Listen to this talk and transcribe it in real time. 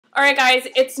Alright guys,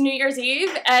 it's New Year's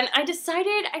Eve, and I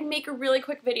decided I'd make a really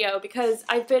quick video because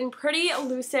I've been pretty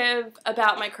elusive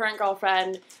about my current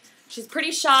girlfriend. She's pretty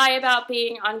shy about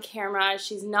being on camera.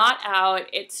 She's not out.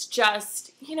 It's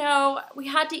just, you know, we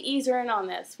had to ease her in on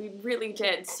this. We really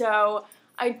did. So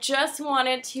I just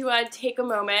wanted to take a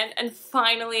moment and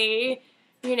finally,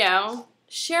 you know,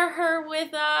 share her with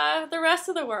the rest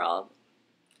of the world.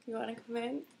 You want to come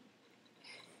in?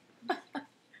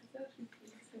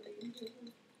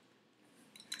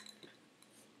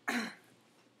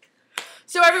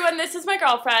 So everyone, this is my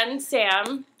girlfriend,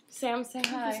 Sam. Sam, say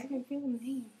hi. My real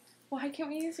name. Why can't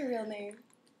we use your real name?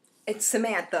 It's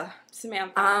Samantha.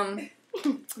 Samantha. I'm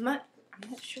not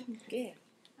sure I'm gay.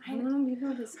 I don't know if you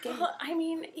know this gay. Well, I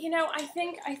mean, you know, I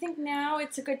think now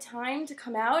it's a good time to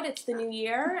come out. It's the new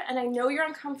year, and I know you're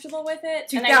uncomfortable with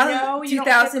it, and I know you don't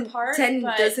pick apart. 2010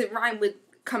 doesn't rhyme with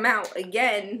come out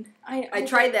again. I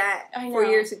tried that 4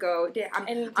 years ago. Yeah, I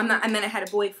mean, I had a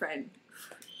boyfriend.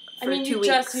 I mean, you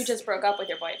just broke up with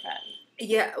your boyfriend.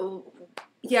 Yeah,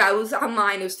 yeah. It was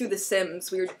online. It was through The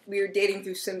Sims. We were dating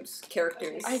through Sims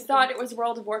characters. I thought it was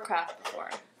World of Warcraft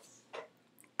before.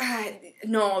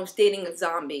 No, I was dating a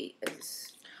zombie.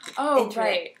 Oh,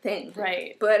 right. Thing.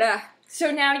 Right. But so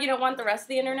now you don't want the rest of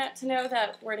the internet to know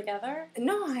that we're together?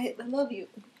 No, I love you.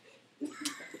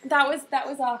 That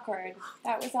was awkward.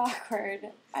 That was awkward.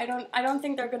 I don't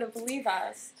think they're gonna believe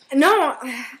us. No.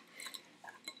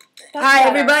 Hi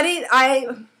everybody. I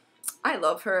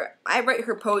love her. I write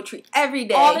her poetry every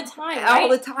day. All the time, right? All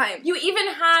the time. You even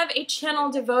have a channel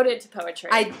devoted to poetry.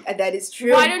 That is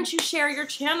true. Why don't you share your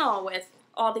channel with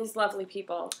all these lovely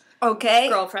people? Okay.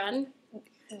 Girlfriend.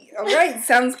 All right.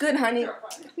 Sounds good, honey.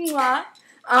 What?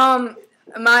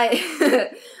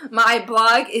 My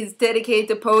blog is dedicated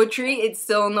to poetry. It's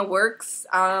still in the works.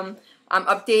 I'm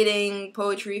updating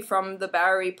poetry from the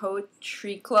Bowery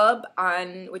Poetry Club,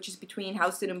 which is between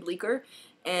Houston and Bleecker.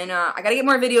 And I gotta get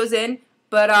more videos in,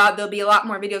 but there'll be a lot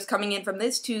more videos coming in from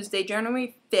this Tuesday,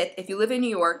 January 5th. If you live in New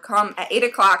York, come at 8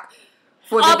 o'clock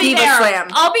for the Diva Slam.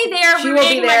 I'll be there. She will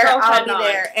be there. I'll be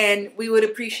there, and we would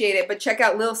appreciate it. But check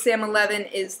out Lil Sam 11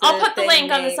 is the I'll put the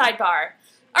link on the sidebar.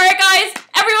 All right, guys.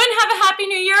 Everyone have a happy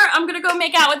New Year. I'm gonna go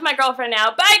make out with my girlfriend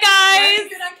now. Bye, guys.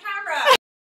 Good on camera.